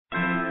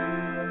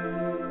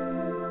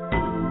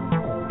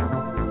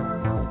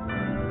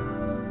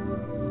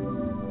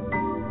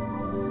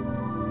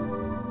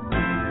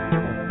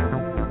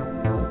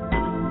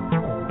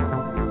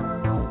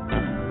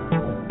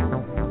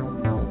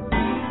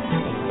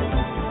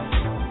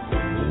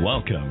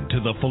Welcome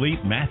to the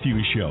Philippe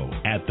Matthews Show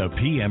at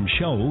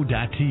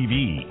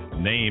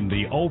thepmshow.tv. Named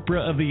the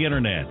Oprah of the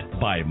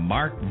Internet by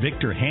Mark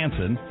Victor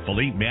Hansen,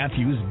 Philippe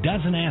Matthews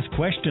doesn't ask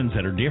questions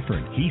that are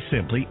different. He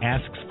simply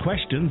asks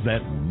questions that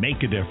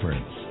make a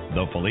difference.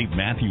 The Philippe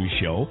Matthews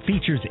Show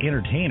features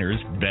entertainers,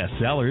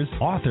 bestsellers,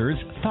 authors,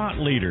 thought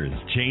leaders,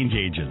 change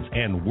agents,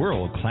 and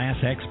world-class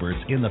experts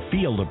in the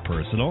field of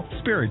personal,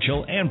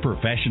 spiritual, and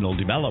professional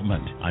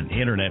development. An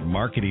internet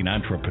marketing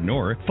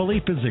entrepreneur,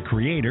 Philippe is the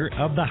creator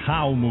of the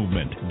How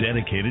movement,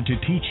 dedicated to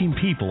teaching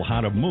people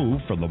how to move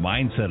from the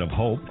mindset of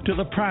hope to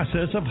the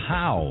process of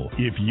how.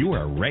 If you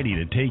are ready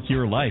to take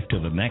your life to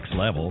the next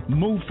level,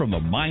 move from the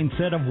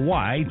mindset of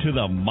why to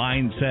the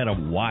mindset of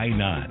why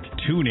not.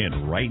 Tune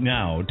in right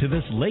now to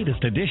this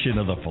latest edition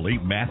of the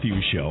Philippe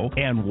Matthews Show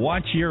and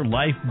watch your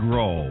life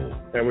grow.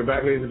 And we're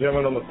back, ladies and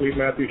gentlemen, on the Philippe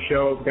Matthews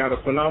Show. Got a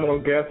phenomenal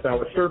guest. I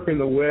was surfing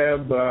the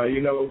web.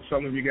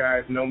 Some of you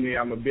guys know me.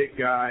 I'm a big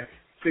guy,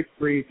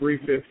 6'3",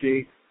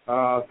 350.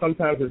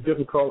 Sometimes it's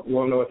difficult.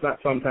 Well, no, it's not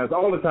sometimes.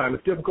 All the time.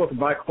 It's difficult to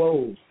buy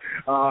clothes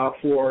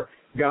for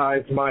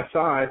guys my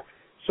size.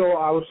 So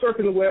I was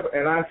surfing the web,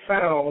 and I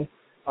found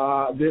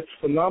this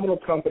phenomenal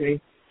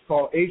company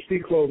called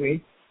HD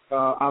Clothing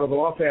out of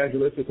Los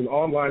Angeles. It's an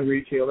online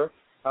retailer.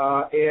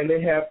 And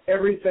they have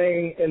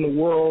everything in the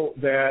world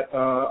that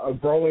a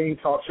growing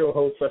talk show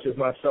host such as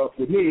myself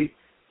would need.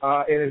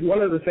 And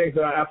one of the things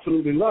that I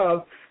absolutely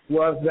love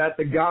was that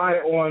the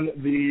guy on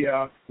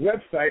the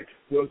website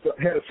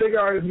had a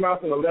cigar in his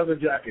mouth and a leather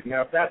jacket.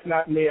 Now, if that's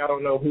not me, I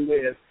don't know who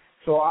is.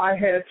 So I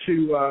had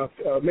to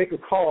make a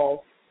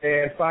call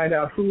and find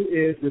out who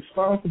is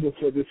responsible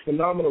for this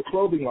phenomenal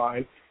clothing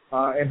line.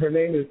 And her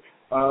name is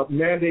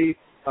Mandy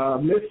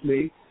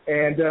Misle.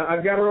 And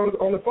I've got her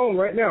on the phone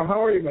right now.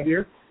 How are you, my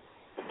dear?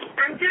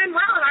 I'm doing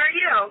well. How are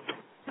you?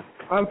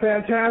 I'm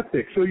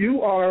fantastic. So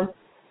you are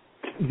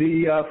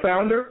the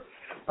founder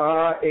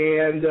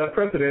and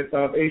president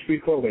of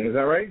HB Clothing. Is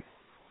that right?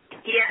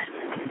 Yes.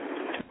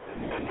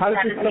 How did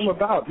this come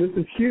about? This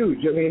is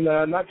huge. I mean,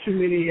 not too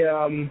many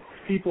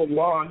people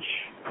launch,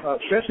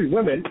 especially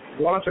women,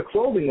 launch a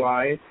clothing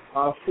line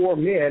for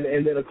men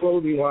and then a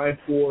clothing line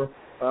for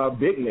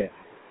big men.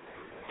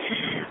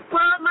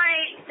 Well, my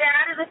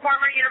dad is a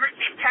former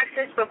University of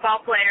Texas football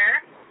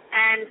player,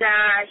 and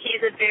he's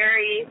a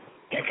very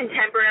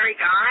contemporary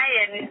guy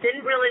and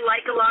didn't really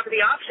like a lot of the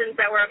options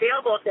that were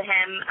available to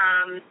him.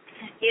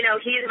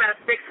 He's about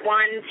 6'1",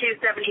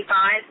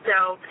 275,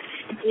 so,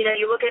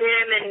 you look at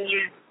him and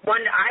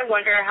I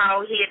wonder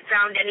how he had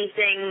found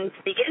anything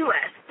to begin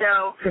with.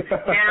 So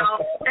now,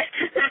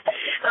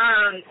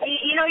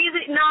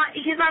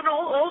 he's not an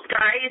old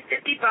guy. He's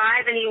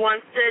 55, and he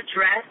wants to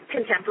dress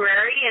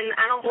contemporary, and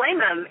I don't blame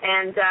him.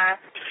 And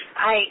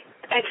I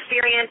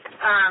experienced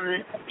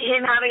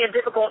him having a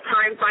difficult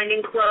time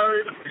finding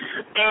clothes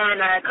and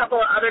a couple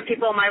of other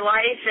people in my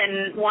life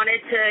and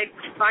wanted to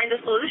find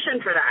a solution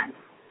for that.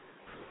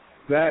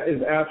 That is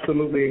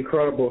absolutely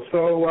incredible.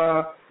 So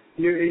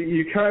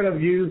you kind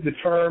of use the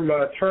term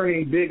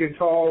turning big and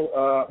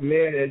tall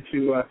men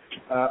into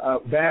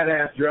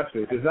badass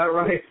dressers. Is that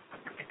right?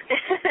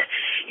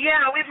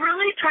 Yeah, we've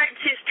really tried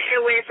to stay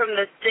away from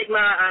the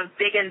stigma of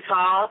big and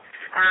tall.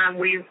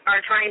 We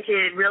are trying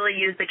to really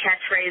use the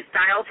catchphrase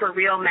style for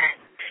real men,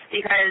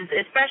 because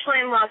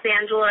especially in Los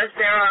Angeles,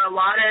 there are a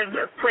lot of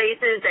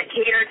places that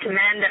cater to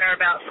men that are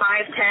about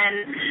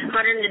 5'10",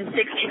 160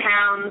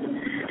 pounds,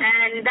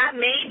 and that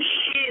may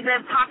be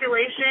the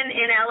population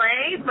in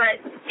LA,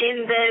 but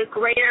in the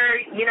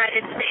greater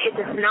United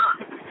States, it's not.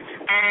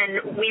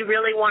 And we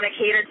really want to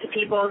cater to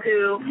people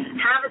who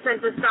have a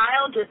sense of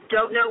style, just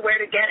don't know where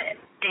to get it.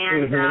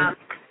 And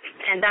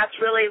and that's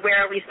really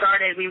where we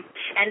started.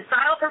 And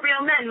style for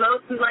real men,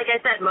 like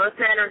I said, most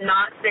men are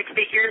not stick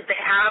figures.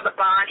 They have a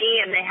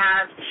body and they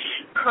have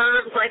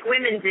curves like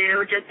women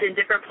do, just in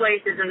different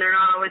places, and they're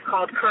not always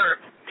called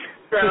curves.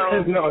 So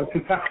no, it's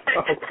not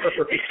called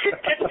curves. Please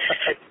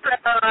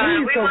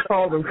don't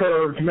call them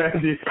curves,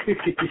 Mandy.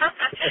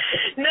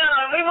 No,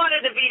 we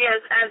wanted to be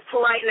as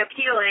polite and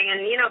appealing,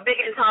 and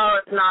big and tall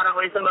is not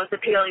always the most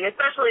appealing,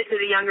 especially to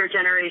the younger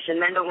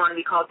generation. Men don't want to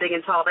be called big and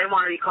tall; they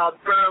want to be called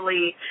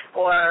burly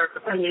or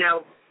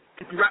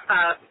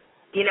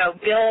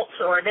built,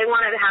 or they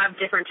want to have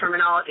different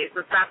terminologies.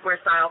 So that's where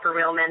Style for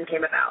Real Men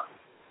came about.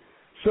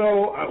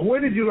 So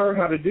where did you learn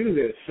how to do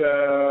this?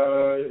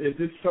 Is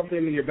this something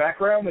in your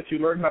background that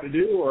you learned how to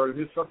do, or is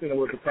this something that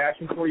was a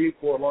passion for you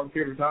for a long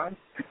period of time?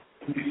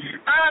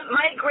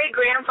 My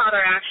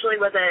great-grandfather actually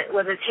was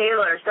a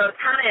tailor, so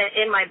it's kind of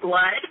in my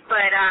blood.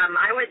 But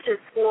I went to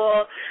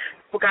school,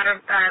 got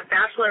a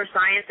Bachelor of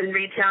Science in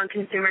Retail and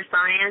Consumer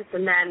Science,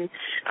 and then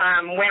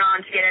went on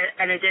to get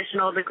an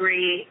additional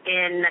degree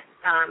in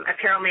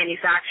apparel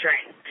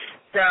manufacturing.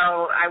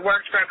 So I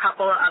worked for a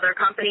couple of other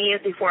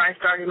companies before I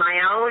started my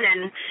own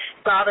and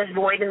saw this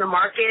void in the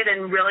market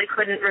and really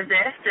couldn't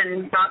resist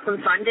and got some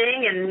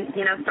funding and,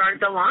 started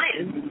the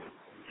line.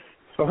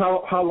 So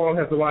how long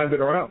has the line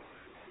been around?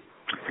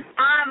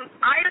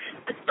 I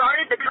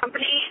started the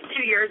company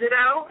 2 years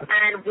ago,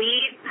 and we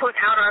put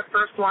out our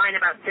first line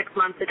about 6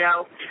 months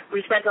ago.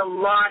 We spent a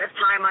lot of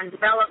time on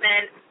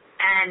development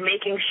and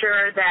making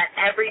sure that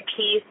every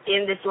piece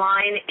in this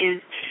line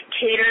is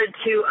catered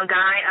to a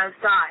guy of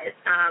size.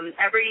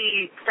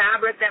 Every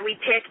fabric that we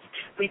picked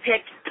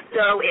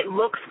so it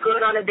looks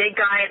good on a big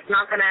guy. It's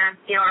not going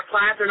to, our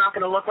plaids are not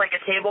going to look like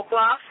a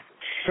tablecloth.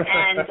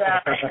 And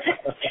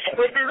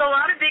which is a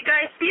lot of big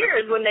guys'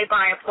 fears when they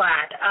buy a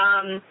plaid.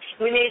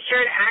 We made sure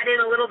to add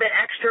in a little bit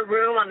extra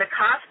room on the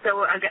cuff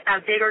so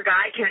a bigger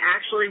guy can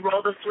actually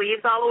roll the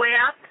sleeves all the way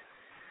up.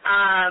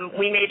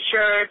 We made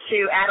sure to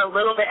add a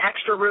little bit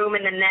extra room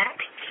in the neck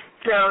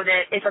so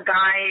that if a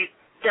guy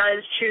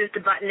does choose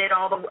to button it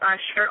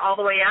shirt all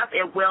the way up,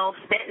 it will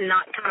fit and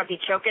not kind of be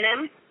choking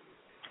him.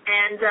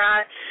 And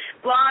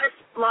a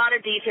lot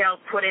of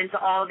details put into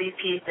all of these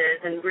pieces,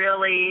 and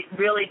really,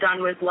 really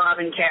done with love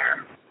and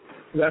care.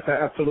 That's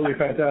absolutely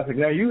fantastic.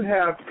 Now you're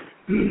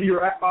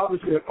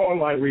obviously an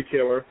online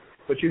retailer,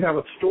 but you have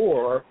a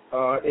store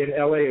in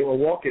LA, a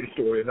walk-in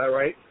store. Is that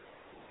right?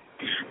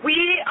 We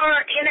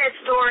are in a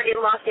store in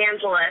Los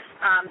Angeles.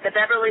 The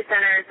Beverly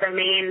Center is the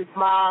main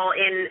mall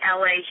in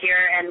LA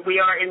here, and we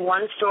are in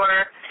one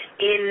store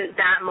in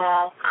that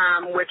mall,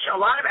 which a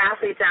lot of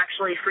athletes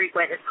actually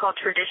frequent. It's called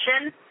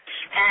Tradition,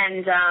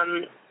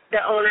 and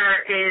the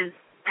owner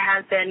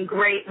has been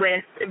great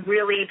with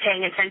really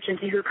paying attention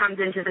to who comes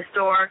into the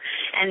store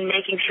and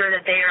making sure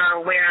that they are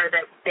aware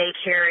that they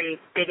carry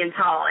Big and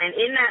Tall. And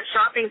in that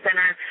shopping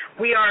center,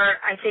 we are,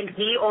 I think,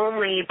 the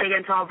only Big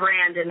and Tall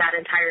brand in that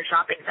entire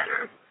shopping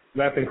center.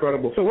 That's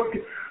incredible. So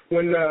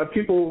when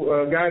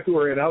guys who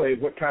are in LA,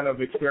 what kind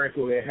of experience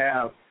will they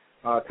have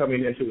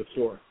coming into the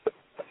store?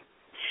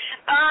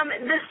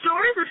 The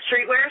store is a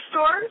streetwear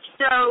store,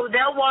 so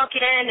they'll walk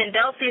in and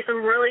they'll see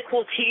some really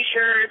cool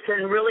T-shirts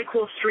and really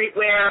cool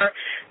streetwear,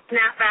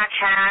 snapback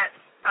hats,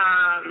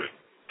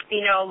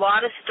 a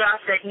lot of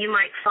stuff that you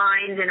might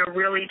find in a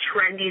really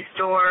trendy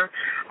store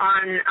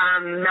on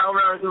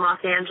Melrose in Los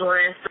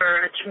Angeles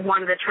or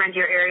one of the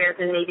trendier areas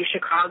in maybe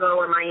Chicago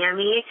or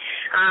Miami.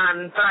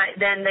 But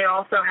then they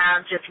also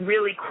have just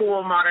really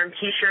cool modern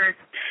T-shirts.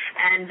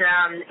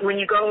 And when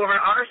you go over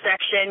our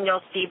section,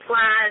 you'll see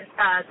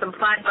some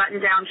plaid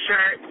button-down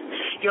shirts.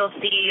 You'll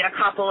see a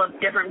couple of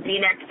different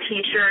V-neck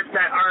T-shirts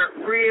that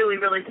are really,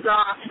 really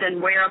soft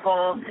and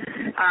wearable.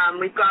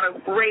 We've got a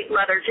great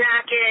leather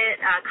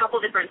jacket, a couple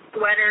different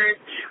sweaters.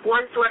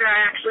 One sweater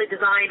I actually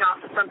designed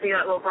off of something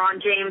that LeBron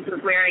James was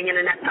wearing in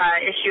an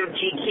issue of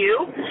GQ.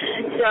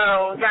 So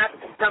that's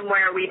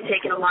somewhere we've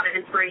taken a lot of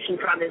inspiration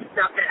from, is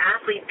stuff that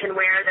athletes can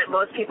wear that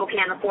most people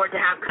can't afford to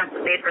have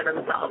custom made for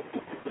themselves.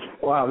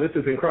 Wow, this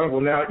is incredible.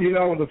 Now,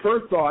 the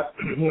first thought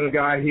when a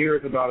guy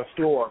hears about a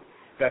store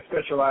that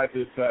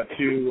specializes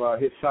to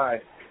his size,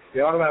 they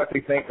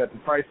automatically think that the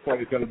price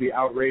point is going to be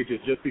outrageous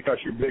just because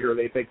you're bigger.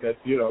 They think that,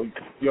 you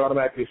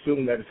automatically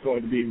assume that it's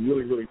going to be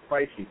really, really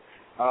pricey.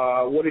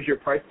 What is your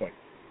price point?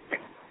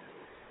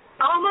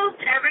 Almost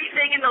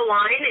everything in the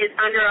line is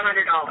under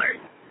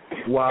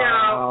 $100.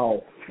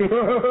 Wow. So,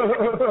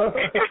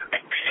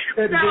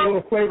 That's a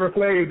little Flavor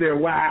Flav there.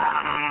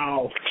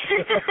 Wow.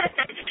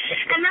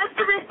 And that's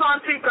the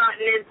response we've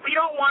gotten, is we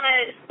don't want to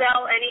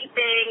sell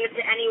anything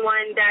to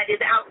anyone that is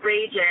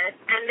outrageous,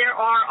 and there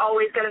are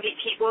always going to be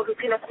people who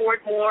can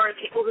afford more and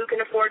people who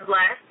can afford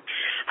less.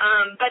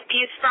 But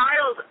these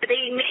styles,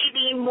 they may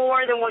be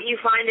more than what you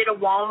find at a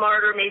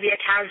Walmart or maybe a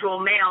casual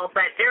male,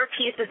 but they're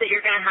pieces that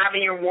you're going to have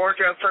in your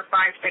wardrobe for 5,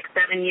 6,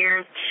 7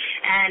 years,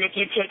 and if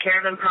you take care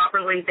of them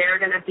properly,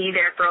 they're going to be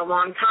there for a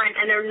long time,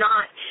 and they're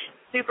not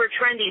super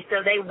trendy,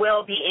 so they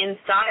will be in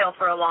style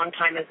for a long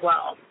time as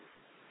well.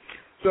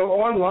 So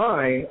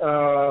online,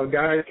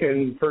 guys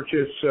can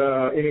purchase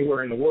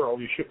anywhere in the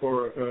world. You ship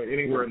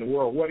anywhere in the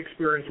world. What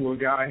experience will a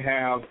guy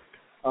have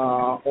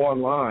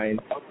online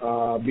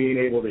being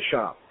able to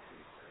shop?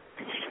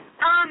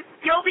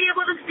 You'll be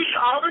able to see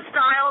all the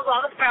styles,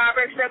 all the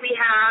fabrics that we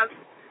have.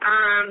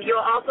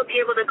 You'll also be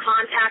able to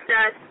contact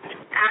us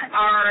at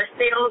our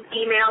sales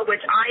email,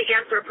 which I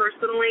answer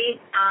personally.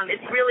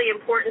 It's really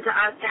important to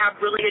us to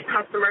have really good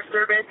customer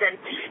service, and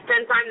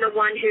since I'm the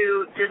one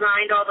who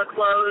designed all the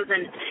clothes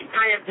and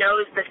kind of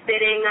knows the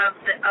fitting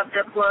of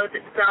the clothes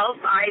itself,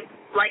 I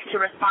like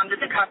to respond to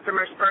the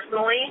customers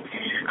personally.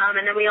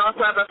 And then we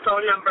also have a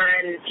phone number,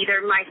 and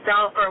either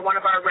myself or one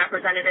of our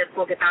representatives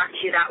will get back to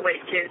you that way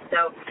too.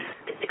 So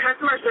the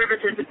customer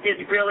service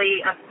is really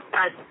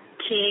a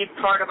key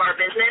part of our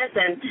business,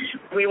 and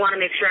we want to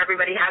make sure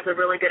everybody has a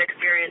really good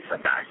experience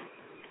with us.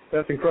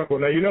 That's incredible.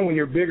 Now, when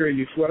you're bigger,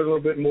 you sweat a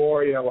little bit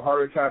more, you have a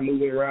harder time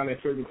moving around in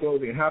certain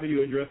clothing. How do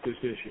you address this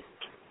issue?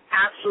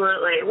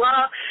 Absolutely.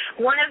 Well,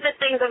 one of the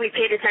things that we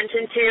paid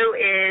attention to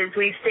is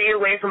we stayed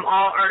away from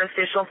all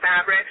artificial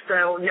fabrics,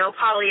 so no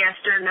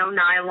polyester, no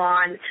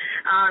nylon.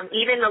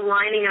 Even the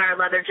lining in our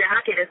leather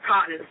jacket is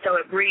cotton, so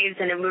it breathes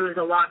and it moves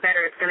a lot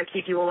better. It's going to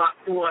keep you a lot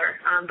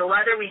cooler. The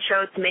leather we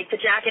chose to make the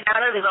jacket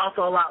out of is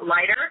also a lot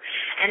lighter,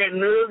 and it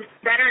moves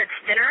better. It's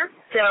thinner,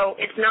 so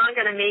it's not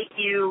going to make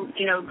you,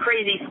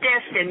 crazy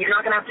stiff, and you're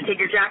not going to have to take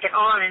your jacket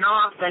on and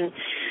off and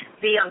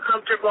be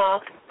uncomfortable.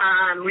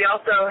 We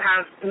also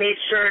have made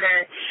sure to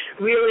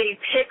really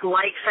pick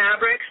light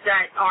fabrics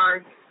that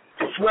are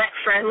sweat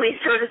friendly,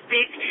 so to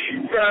speak,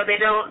 so they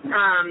don't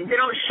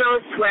show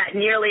sweat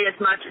nearly as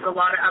much as a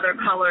lot of other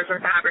colors or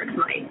fabrics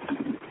might.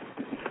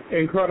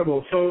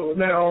 Incredible. So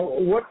now,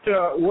 what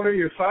are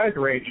your size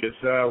ranges?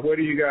 Where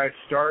do you guys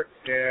start,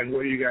 and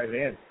where do you guys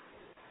end?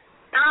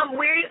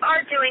 We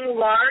are doing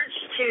large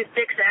to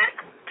 6X.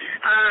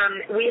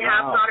 We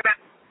have thought about.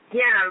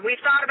 Yeah, we've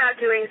thought about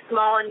doing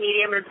small and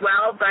medium as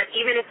well, but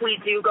even if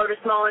we do go to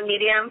small and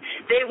medium,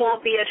 they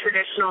won't be a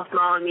traditional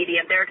small and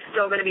medium. They're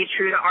still going to be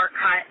true to our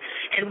cut,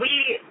 and we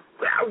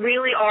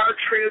really are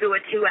true to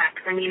a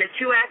 2X. I mean, a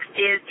 2X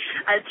is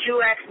a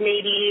 2X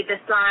maybe the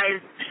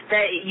size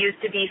that it used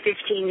to be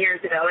 15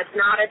 years ago. It's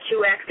not a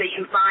 2X that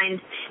you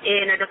find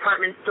in a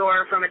department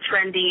store from a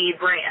trendy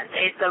brand.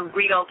 It's a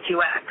real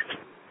 2X.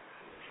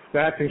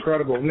 That's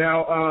incredible.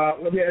 Now,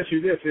 let me ask you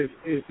this: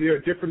 is there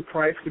a different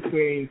price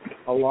between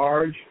a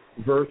large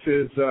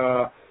versus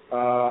a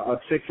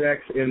 6X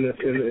in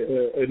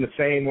the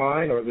same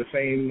line, or the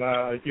same?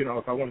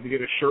 If I wanted to get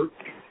a shirt,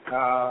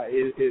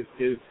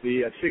 is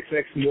the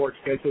 6X more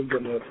expensive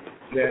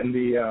than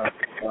the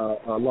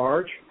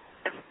large?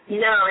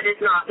 No, it is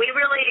not. We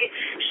really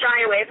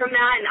shy away from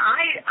that, and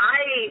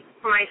I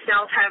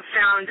myself have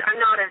found,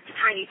 I'm not a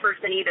tiny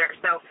person either,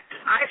 so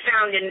I've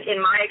found in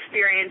my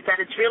experience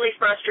that it's really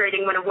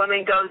frustrating when a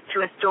woman goes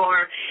to a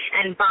store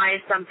and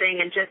buys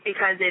something, and just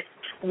because it's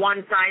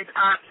one size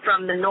up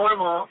from the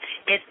normal,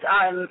 it's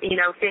 $15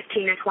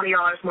 to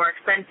 $20 more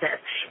expensive,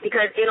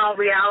 because in all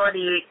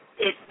reality,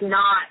 it's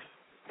not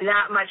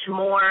that much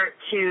more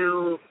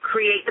to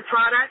create the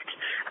product.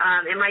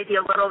 It might be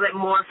a little bit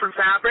more for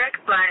fabric,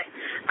 but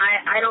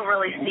I don't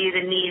really see the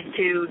need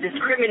to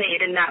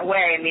discriminate in that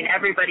way. I mean,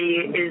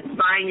 everybody is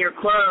buying your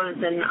clothes,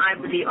 and I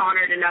would be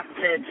honored enough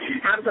to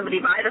have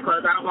somebody buy the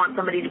clothes. I don't want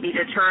somebody to be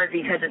deterred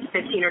because it's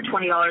 $15 or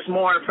 $20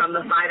 more from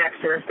the 5X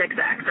to the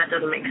 6X. That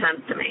doesn't make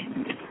sense to me.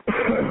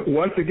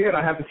 Once again,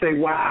 I have to say,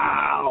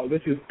 wow,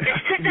 this is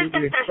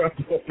absolutely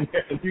incredible.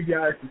 Man, you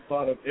guys have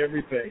thought of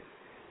everything.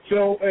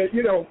 So,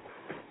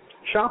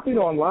 shopping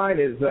online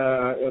is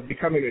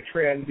becoming a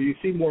trend. Do you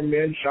see more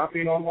men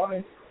shopping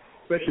online,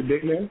 especially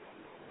big men?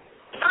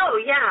 Oh,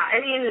 yeah. I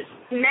mean,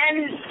 men,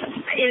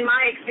 in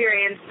my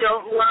experience,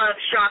 don't love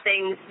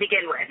shopping to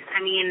begin with. I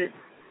mean,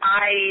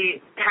 I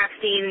have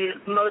seen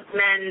most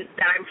men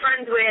that I'm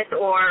friends with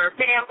or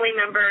family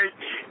members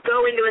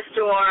go into a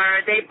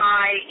store, they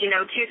buy, 2,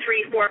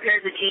 3, 4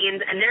 pairs of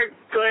jeans, and they're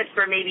good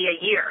for maybe a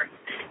year.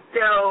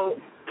 So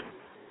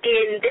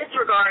in this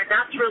regard,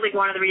 that's really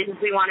one of the reasons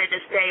we wanted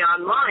to stay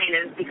online,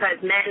 is because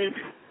men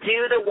do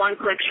the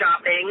one-click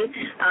shopping,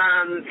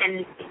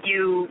 and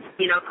you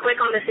click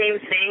on the same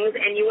things,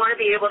 and you want to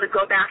be able to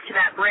go back to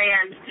that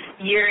brand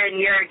year and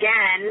year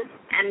again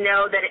and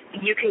know that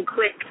you can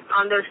click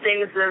on those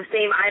things, those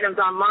same items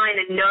online,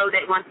 and know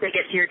that once they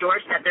get to your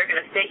doorstep, they're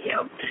going to fit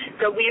you.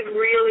 So we've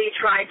really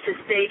tried to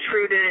stay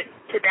true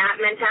to that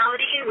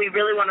mentality. We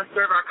really want to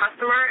serve our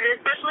customer, and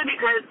especially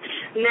because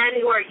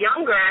men who are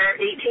younger,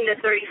 18 to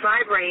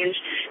 35 range,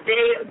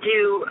 they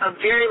do a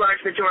very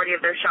large majority of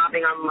their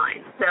shopping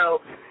online.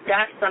 So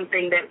that's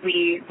something that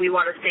we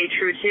want to stay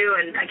true to.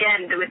 And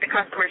again, with the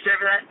customer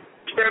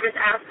service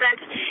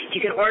aspect, you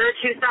can order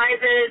 2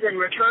 sizes and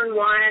return 1,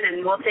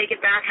 and we'll take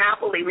it back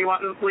happily. We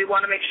want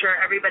to make sure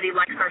everybody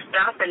likes our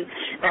stuff. And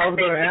I was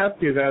going to ask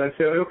you that. I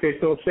said, okay,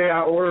 so say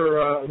I order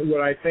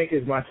what I think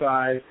is my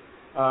size,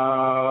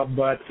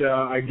 but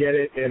I get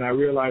it and I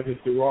realize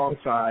it's the wrong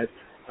size,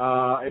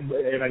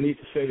 and I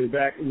need to send it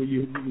back. Will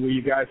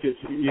you guys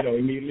just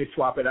immediately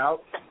swap it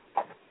out?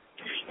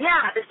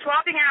 Yeah, the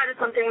swapping out is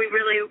something we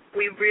really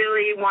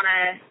want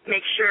to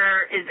make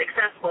sure is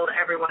accessible to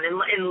everyone.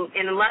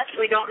 And unless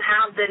we don't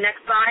have the next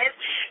size,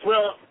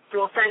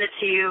 we'll send it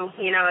to you,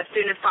 as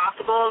soon as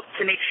possible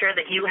to make sure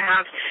that you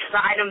have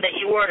the item that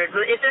you ordered.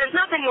 If there's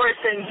nothing worse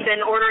than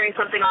ordering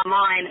something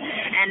online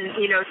and,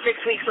 6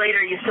 weeks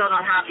later you still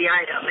don't have the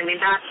item. I mean,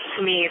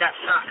 to me, that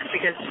sucks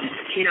because,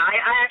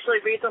 I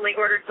actually recently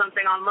ordered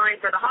something online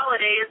for the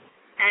holidays,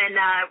 and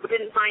we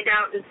didn't find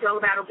out until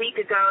about a week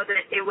ago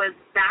that it was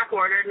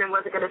back-ordered and it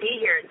wasn't going to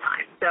be here in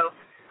time. So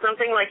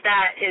something like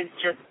that is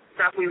just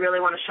stuff we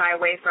really want to shy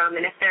away from.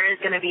 And if there is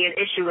going to be an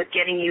issue with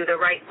getting you the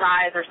right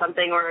size or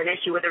something, or an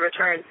issue with the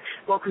return,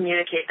 we'll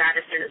communicate that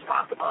as soon as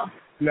possible.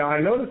 Now,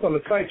 I noticed on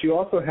the site you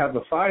also have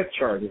a size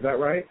chart. Is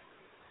that right?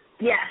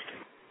 Yes.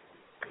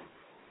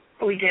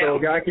 We do. So a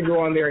guy can go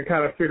on there and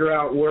kind of figure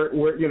out where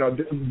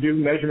do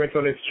measurements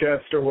on his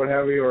chest or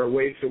whatever, or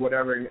waist or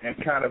whatever,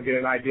 and kind of get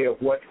an idea of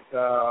what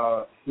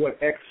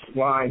X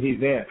line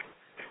he's in.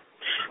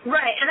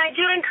 Right, and I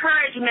do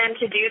encourage men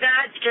to do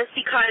that just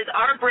because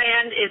our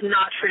brand is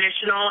not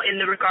traditional in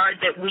the regard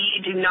that we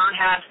do not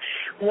have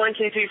 1,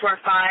 2, 3, 4,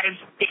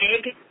 5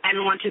 big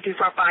and 1, 2, 3,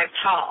 4, 5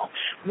 tall.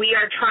 We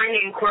are trying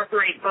to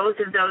incorporate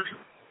both of those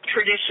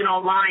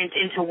traditional lines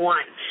into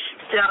one.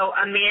 So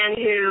a man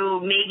who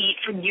maybe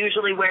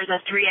usually wears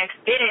a 3X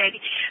big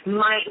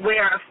might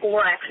wear a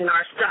 4X in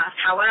our stuff.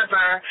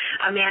 However,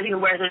 a man who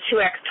wears a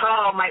 2X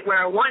tall might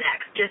wear a 1X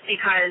just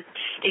because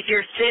if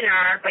you're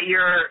thinner but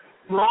you're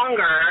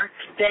longer,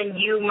 then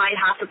you might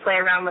have to play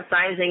around with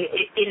sizing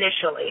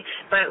initially.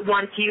 But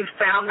once you've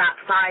found that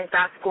size,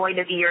 that's going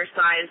to be your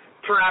size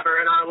forever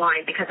in our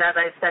line because, as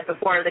I've said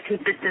before, the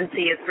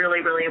consistency is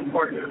really, really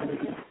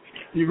important.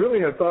 You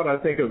really have thought, I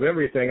think, of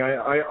everything.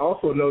 I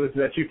also noticed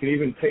that you can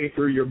even pay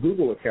through your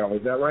Google account.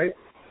 Is that right?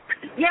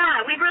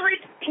 Yeah, we really,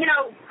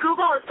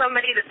 Google is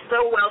somebody that's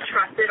so well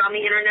trusted on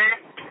the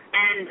Internet.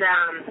 And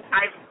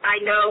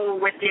I know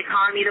with the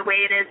economy the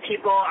way it is,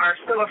 people are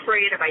so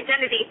afraid of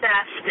identity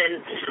theft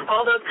and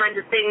all those kinds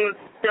of things.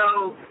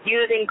 So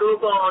using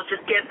Google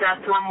just gives us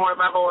one more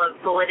level of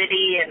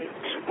validity, and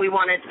we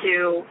wanted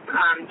to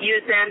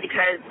use them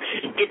because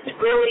it's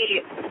really,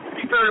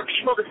 for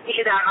people to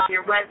see that on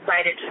your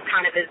website, it just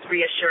kind of is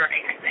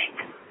reassuring, I think.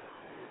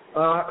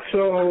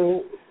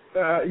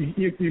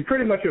 You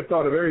pretty much have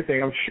thought of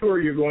everything. I'm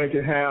sure you're going to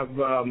have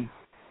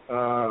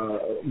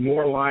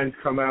more lines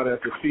come out as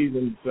the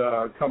seasons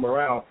come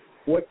around.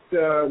 What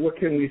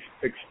can we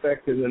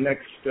expect in the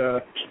next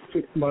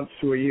 6 months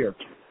to a year?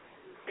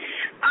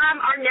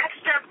 Our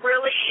next step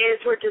really is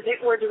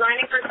we're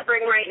designing for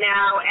spring right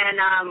now,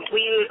 and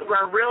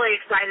we're really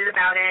excited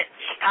about it.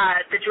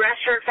 The dress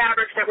shirt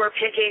fabrics that we're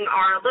picking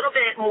are a little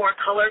bit more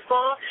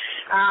colorful.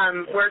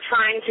 We're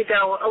trying to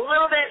go a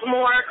little bit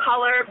more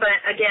color,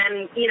 but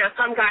again,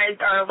 some guys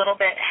are a little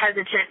bit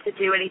hesitant to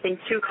do anything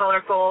too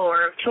colorful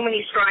or too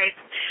many stripes.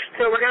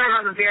 So we're going to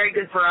have a very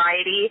good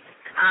variety.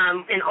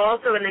 And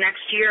also in the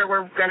next year,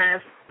 we're going to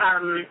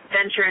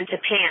venture into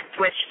pants,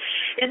 which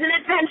is an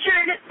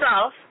adventure in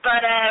itself,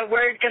 but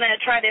we're going to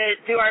try to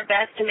do our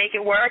best to make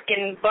it work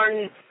and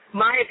learn.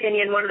 My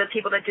opinion, one of the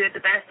people that do it the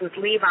best is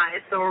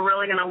Levi's, so we're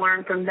really going to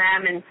learn from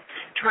them and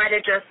try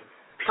to just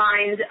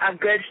find a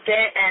good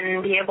fit and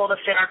be able to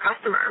fit our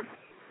customer.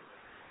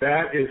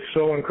 That is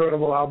so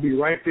incredible. I'll be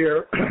right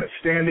there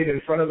standing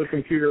in front of the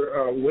computer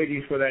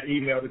waiting for that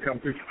email to come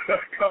through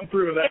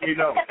and let you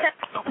know.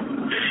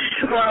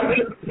 Well,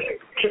 we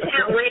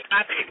can't wait.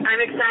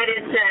 I'm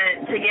excited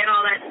to get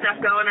all that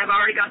stuff going. I've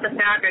already got the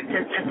fabric.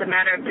 It's just a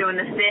matter of doing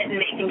the fit and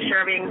making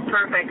sure everything's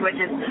perfect, which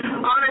is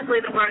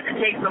honestly the part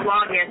that takes the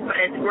longest, but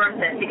it's worth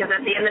it because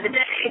at the end of the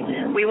day,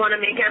 we want to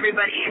make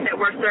everybody that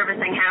we're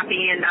servicing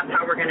happy, and that's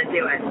how we're going to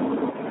do it.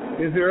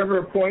 Is there ever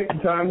a point in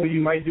time where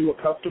you might do a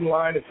custom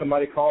line if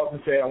somebody calls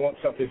and say, I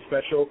want something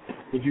special?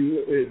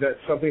 Is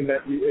that something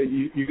that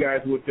you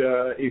guys would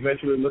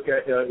eventually look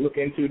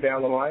into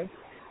down the line?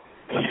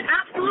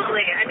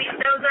 Absolutely. I mean,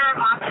 those are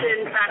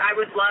options that I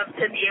would love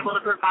to be able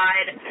to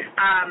provide.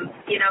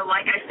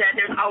 Like I said,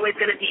 there's always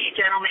going to be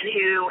gentlemen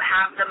who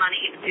have the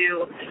money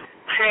to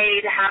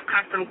pay to have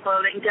custom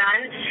clothing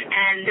done,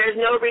 and there's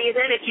no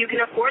reason, if you can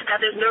afford that,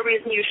 there's no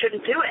reason you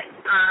shouldn't do it.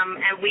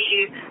 And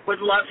we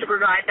would love to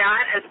provide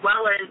that, as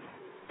well as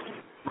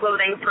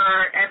clothing for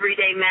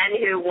everyday men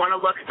who want to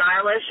look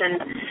stylish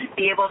and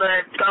be able to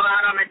go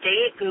out on a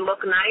date and look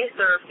nice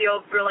or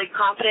feel really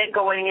confident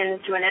going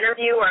into an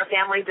interview or a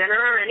family dinner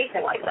or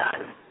anything like that.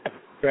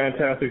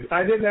 Fantastic.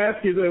 I didn't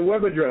ask you the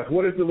web address.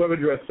 What is the web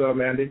address,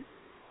 Mandy?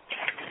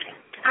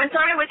 I'm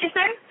sorry, what'd you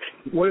say?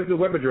 What is the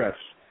web address?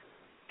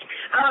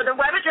 Oh, the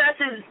web address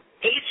is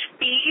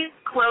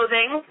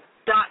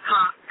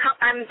hbclothing.com.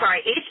 I'm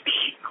sorry,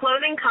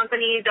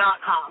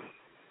 hbclothingcompany.com.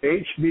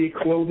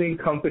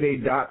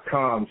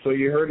 hbclothingcompany.com. So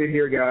you heard it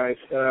here, guys.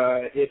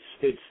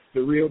 It's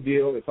the real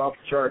deal. It's off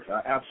the charts.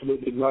 I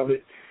absolutely love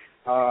it.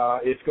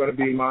 It's going to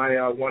be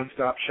my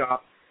one-stop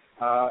shop.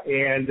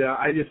 And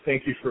I just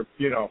thank you for,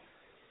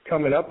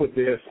 coming up with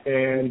this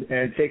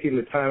and taking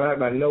the time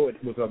out. I know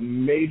it was a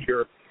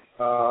major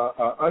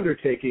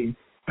undertaking,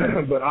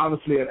 but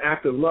obviously an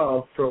act of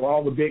love from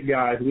all the big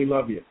guys. We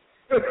love you.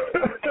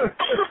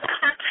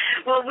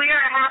 Well, we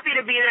are happy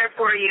to be there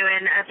for you.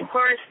 And, of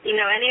course,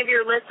 any of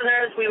your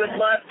listeners, we would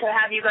love to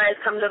have you guys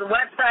come to the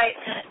website,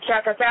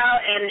 check us out,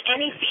 and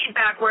any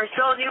feedback. We're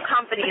still a new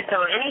company,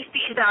 so any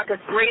feedback is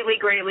greatly,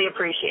 greatly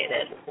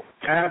appreciated.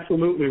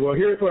 Absolutely. Well,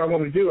 here's what I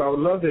want to do. I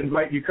would love to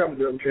invite you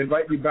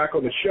back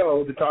on the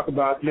show to talk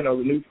about, the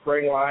new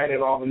spring line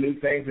and all the new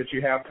things that you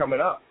have coming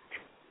up.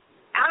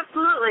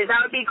 Absolutely, that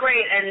would be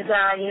great, and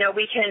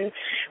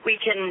we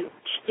can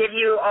give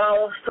you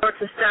all sorts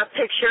of stuff,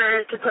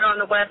 pictures to put on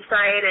the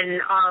website,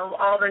 and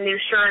all the new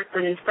shirts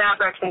and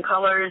fabrics and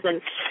colors,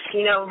 and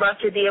love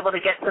to be able to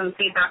get some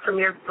feedback from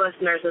your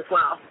listeners as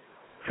well.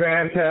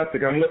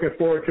 Fantastic! I'm looking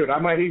forward to it. I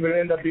might even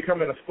end up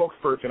becoming a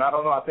spokesperson. I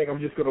don't know. I think I'm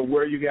just going to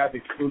wear you guys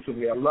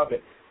exclusively. I love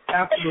it.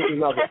 Absolutely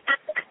love it.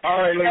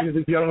 All right, ladies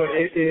and gentlemen,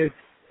 it is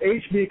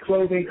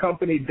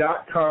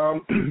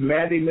hbclothingcompany.com.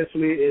 Mandy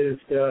Misle is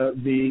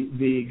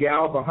the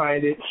gal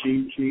behind it.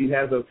 She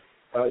has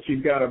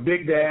she's got a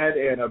big dad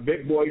and a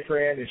big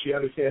boyfriend, and she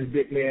understands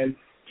big men.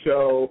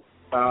 So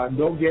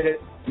go get it,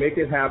 make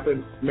it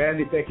happen.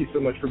 Mandy, thank you so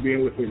much for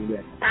being with me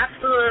today.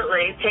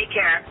 Absolutely. Take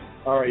care.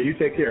 All right, you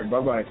take care.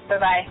 Bye-bye.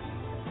 Bye-bye.